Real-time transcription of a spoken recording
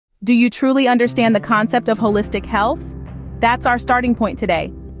Do you truly understand the concept of holistic health? That's our starting point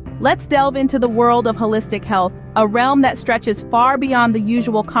today. Let's delve into the world of holistic health, a realm that stretches far beyond the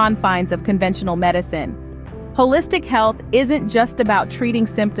usual confines of conventional medicine. Holistic health isn't just about treating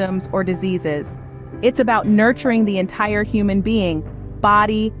symptoms or diseases. It's about nurturing the entire human being,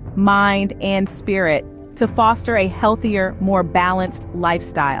 body, mind, and spirit, to foster a healthier, more balanced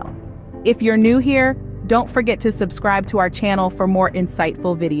lifestyle. If you're new here, don't forget to subscribe to our channel for more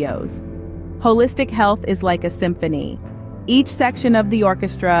insightful videos. Holistic health is like a symphony. Each section of the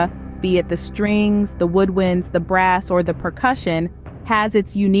orchestra, be it the strings, the woodwinds, the brass, or the percussion, has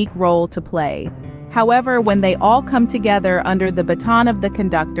its unique role to play. However, when they all come together under the baton of the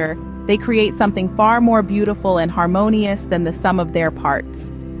conductor, they create something far more beautiful and harmonious than the sum of their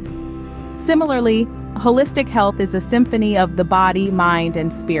parts. Similarly, holistic health is a symphony of the body, mind,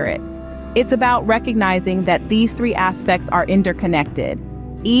 and spirit. It's about recognizing that these three aspects are interconnected,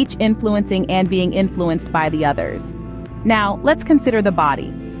 each influencing and being influenced by the others. Now, let's consider the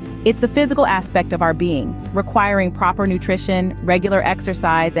body. It's the physical aspect of our being, requiring proper nutrition, regular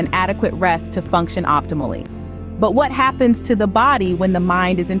exercise, and adequate rest to function optimally. But what happens to the body when the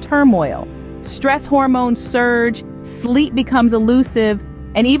mind is in turmoil? Stress hormones surge, sleep becomes elusive,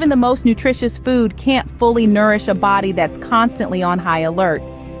 and even the most nutritious food can't fully nourish a body that's constantly on high alert.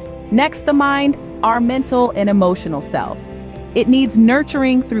 Next, the mind, our mental and emotional self. It needs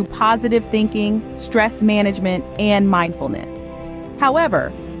nurturing through positive thinking, stress management, and mindfulness.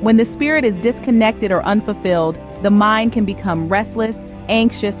 However, when the spirit is disconnected or unfulfilled, the mind can become restless,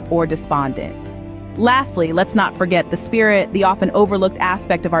 anxious, or despondent. Lastly, let's not forget the spirit, the often overlooked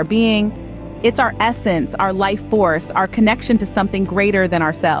aspect of our being. It's our essence, our life force, our connection to something greater than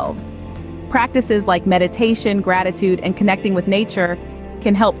ourselves. Practices like meditation, gratitude, and connecting with nature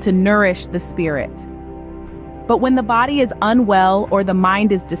can help to nourish the spirit. But when the body is unwell or the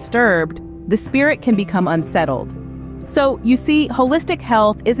mind is disturbed, the spirit can become unsettled. So, you see, holistic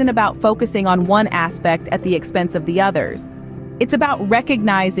health isn't about focusing on one aspect at the expense of the others. It's about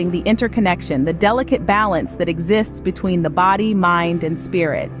recognizing the interconnection, the delicate balance that exists between the body, mind, and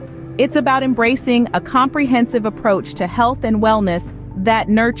spirit. It's about embracing a comprehensive approach to health and wellness that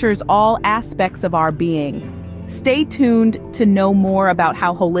nurtures all aspects of our being. Stay tuned to know more about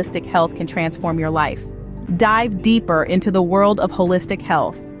how holistic health can transform your life. Dive deeper into the world of holistic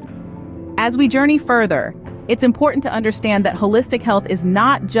health. As we journey further, it's important to understand that holistic health is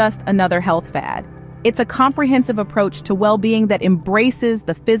not just another health fad. It's a comprehensive approach to well-being that embraces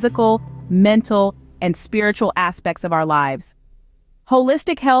the physical, mental, and spiritual aspects of our lives.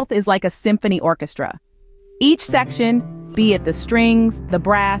 Holistic health is like a symphony orchestra. Each section, be it the strings, the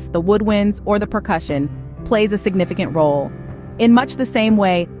brass, the woodwinds, or the percussion, plays a significant role. In much the same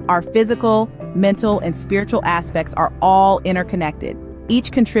way, our physical, mental, and spiritual aspects are all interconnected,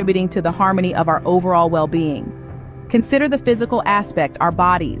 each contributing to the harmony of our overall well-being. Consider the physical aspect, our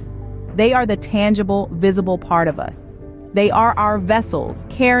bodies. They are the tangible, visible part of us. They are our vessels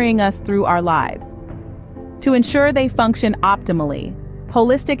carrying us through our lives. To ensure they function optimally,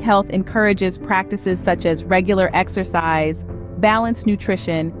 holistic health encourages practices such as regular exercise, balanced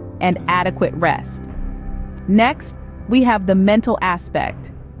nutrition, and adequate rest. Next, we have the mental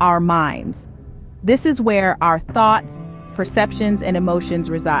aspect, our minds. This is where our thoughts, perceptions, and emotions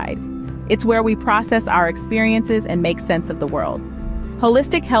reside. It's where we process our experiences and make sense of the world.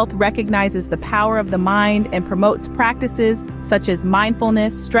 Holistic health recognizes the power of the mind and promotes practices such as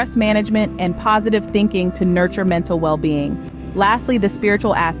mindfulness, stress management, and positive thinking to nurture mental well-being. Lastly, the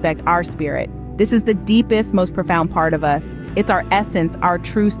spiritual aspect, our spirit. This is the deepest, most profound part of us. It's our essence, our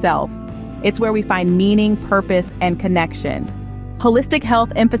true self. It's where we find meaning, purpose, and connection. Holistic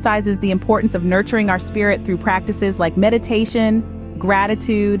health emphasizes the importance of nurturing our spirit through practices like meditation,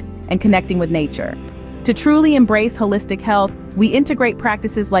 gratitude, and connecting with nature. To truly embrace holistic health, we integrate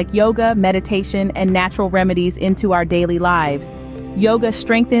practices like yoga, meditation, and natural remedies into our daily lives. Yoga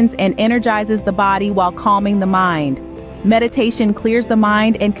strengthens and energizes the body while calming the mind. Meditation clears the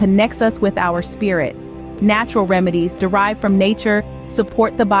mind and connects us with our spirit. Natural remedies derived from nature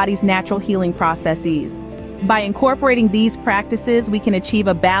support the body's natural healing processes. By incorporating these practices, we can achieve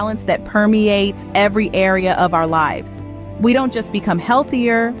a balance that permeates every area of our lives. We don't just become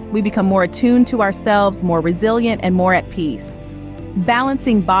healthier, we become more attuned to ourselves, more resilient, and more at peace.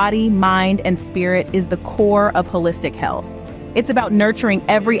 Balancing body, mind, and spirit is the core of holistic health. It's about nurturing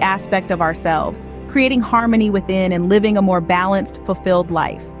every aspect of ourselves, creating harmony within, and living a more balanced, fulfilled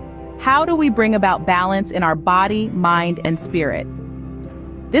life. How do we bring about balance in our body, mind, and spirit?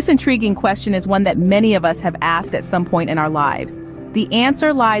 This intriguing question is one that many of us have asked at some point in our lives. The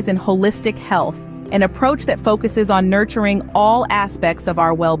answer lies in holistic health, an approach that focuses on nurturing all aspects of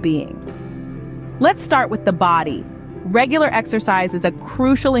our well-being. Let's start with the body. Regular exercise is a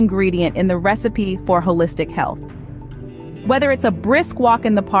crucial ingredient in the recipe for holistic health. Whether it's a brisk walk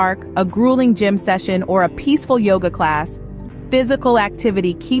in the park, a grueling gym session, or a peaceful yoga class, physical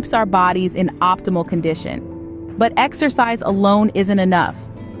activity keeps our bodies in optimal condition. But exercise alone isn't enough.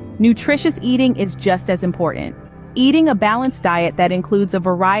 Nutritious eating is just as important. Eating a balanced diet that includes a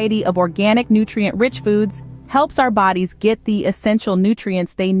variety of organic, nutrient-rich foods helps our bodies get the essential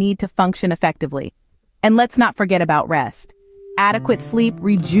nutrients they need to function effectively. And let's not forget about rest. Adequate sleep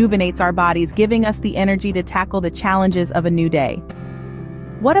rejuvenates our bodies, giving us the energy to tackle the challenges of a new day.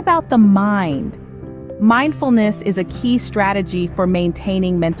 What about the mind? Mindfulness is a key strategy for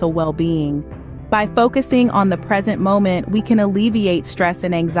maintaining mental well-being. By focusing on the present moment, we can alleviate stress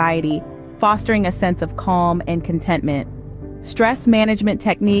and anxiety, fostering a sense of calm and contentment. Stress management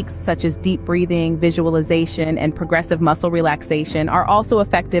techniques such as deep breathing, visualization, and progressive muscle relaxation are also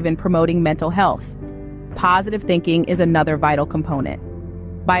effective in promoting mental health. Positive thinking is another vital component.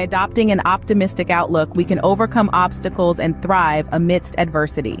 By adopting an optimistic outlook, we can overcome obstacles and thrive amidst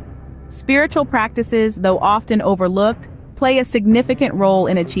adversity. Spiritual practices, though often overlooked, play a significant role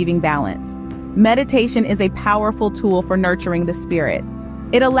in achieving balance. Meditation is a powerful tool for nurturing the spirit.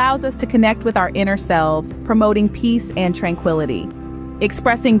 It allows us to connect with our inner selves, promoting peace and tranquility.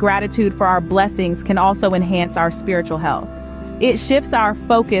 Expressing gratitude for our blessings can also enhance our spiritual health. It shifts our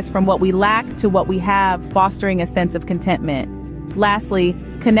focus from what we lack to what we have, fostering a sense of contentment. Lastly,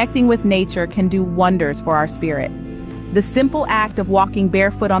 connecting with nature can do wonders for our spirit. The simple act of walking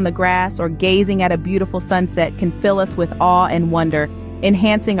barefoot on the grass or gazing at a beautiful sunset can fill us with awe and wonder,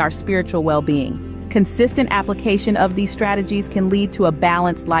 enhancing our spiritual well-being. Consistent application of these strategies can lead to a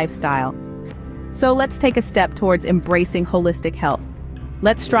balanced lifestyle. So let's take a step towards embracing holistic health.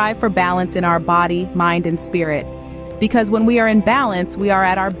 Let's strive for balance in our body, mind, and spirit. Because when we are in balance, we are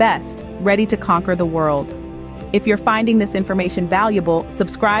at our best, ready to conquer the world. If you're finding this information valuable,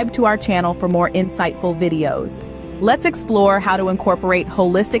 subscribe to our channel for more insightful videos. Let's explore how to incorporate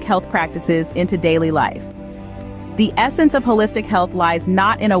holistic health practices into daily life. The essence of holistic health lies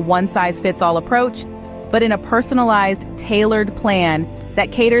not in a one-size-fits-all approach, but in a personalized, tailored plan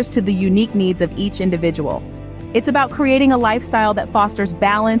that caters to the unique needs of each individual. It's about creating a lifestyle that fosters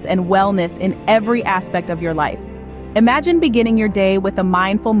balance and wellness in every aspect of your life. Imagine beginning your day with a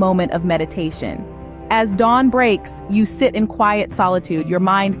mindful moment of meditation. As dawn breaks, you sit in quiet solitude, your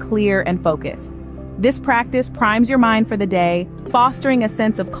mind clear and focused. This practice primes your mind for the day, fostering a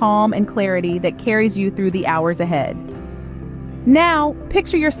sense of calm and clarity that carries you through the hours ahead. Now,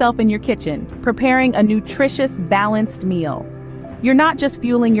 picture yourself in your kitchen, preparing a nutritious, balanced meal. You're not just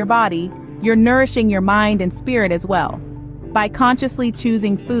fueling your body, you're nourishing your mind and spirit as well. By consciously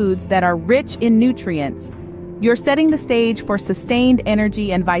choosing foods that are rich in nutrients, you're setting the stage for sustained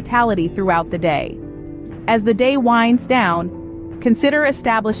energy and vitality throughout the day. As the day winds down, consider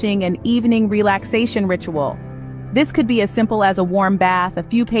establishing an evening relaxation ritual. This could be as simple as a warm bath, a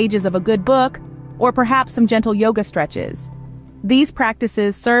few pages of a good book, or perhaps some gentle yoga stretches. These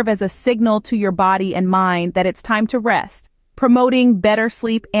practices serve as a signal to your body and mind that it's time to rest, promoting better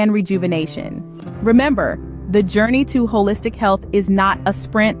sleep and rejuvenation. Remember, the journey to holistic health is not a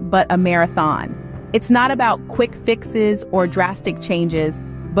sprint but a marathon. It's not about quick fixes or drastic changes,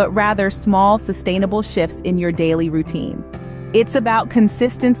 but rather small, sustainable shifts in your daily routine. It's about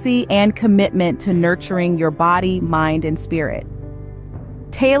consistency and commitment to nurturing your body, mind, and spirit.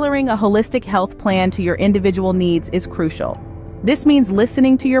 Tailoring a holistic health plan to your individual needs is crucial. This means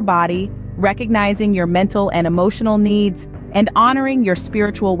listening to your body, recognizing your mental and emotional needs, and honoring your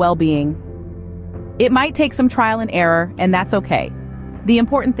spiritual well-being. It might take some trial and error, and that's okay. The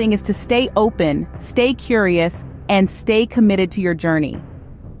important thing is to stay open, stay curious, and stay committed to your journey.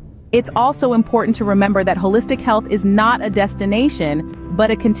 It's also important to remember that holistic health is not a destination,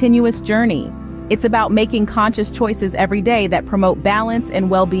 but a continuous journey. It's about making conscious choices every day that promote balance and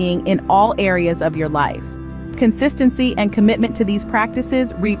well-being in all areas of your life. Consistency and commitment to these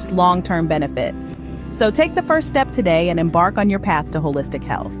practices reaps long-term benefits. So take the first step today and embark on your path to holistic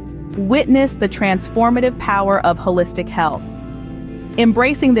health. Witness the transformative power of holistic health.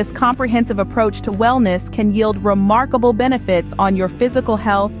 Embracing this comprehensive approach to wellness can yield remarkable benefits on your physical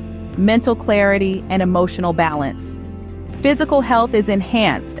health, mental clarity, and emotional balance. Physical health is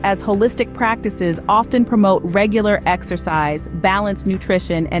enhanced as holistic practices often promote regular exercise, balanced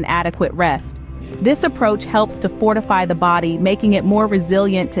nutrition, and adequate rest. This approach helps to fortify the body, making it more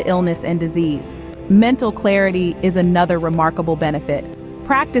resilient to illness and disease. Mental clarity is another remarkable benefit.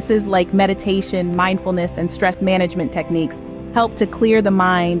 Practices like meditation, mindfulness, and stress management techniques help to clear the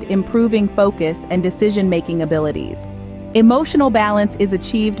mind, improving focus and decision-making abilities. Emotional balance is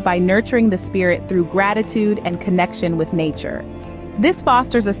achieved by nurturing the spirit through gratitude and connection with nature. This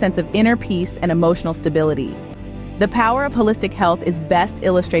fosters a sense of inner peace and emotional stability. The power of holistic health is best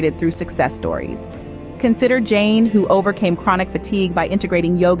illustrated through success stories. Consider Jane, who overcame chronic fatigue by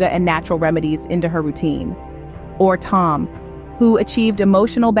integrating yoga and natural remedies into her routine. Or Tom, who achieved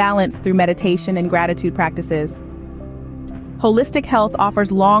emotional balance through meditation and gratitude practices. Holistic health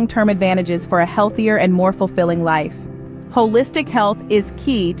offers long-term advantages for a healthier and more fulfilling life. Holistic health is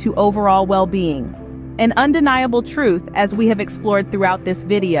key to overall well-being, an undeniable truth as we have explored throughout this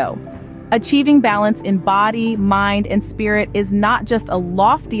video. Achieving balance in body, mind, and spirit is not just a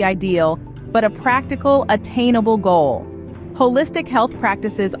lofty ideal, but a practical, attainable goal. Holistic health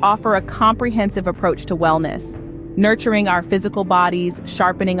practices offer a comprehensive approach to wellness, nurturing our physical bodies,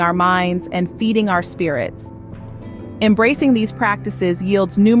 sharpening our minds, and feeding our spirits. Embracing these practices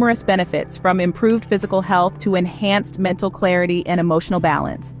yields numerous benefits, from improved physical health to enhanced mental clarity and emotional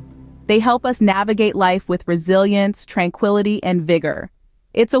balance. They help us navigate life with resilience, tranquility, and vigor.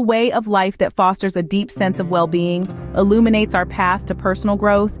 It's a way of life that fosters a deep sense of well-being, illuminates our path to personal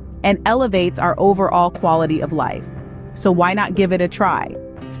growth, and elevates our overall quality of life. So why not give it a try?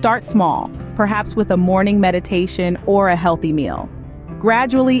 Start small, perhaps with a morning meditation or a healthy meal.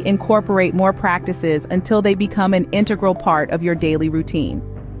 Gradually incorporate more practices until they become an integral part of your daily routine.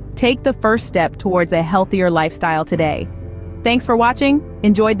 Take the first step towards a healthier lifestyle today. Thanks for watching.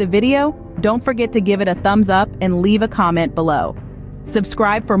 Enjoyed the video? Don't forget to give it a thumbs up and leave a comment below.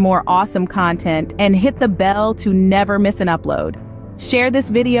 Subscribe for more awesome content and hit the bell to never miss an upload. Share this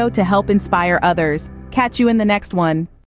video to help inspire others. Catch you in the next one.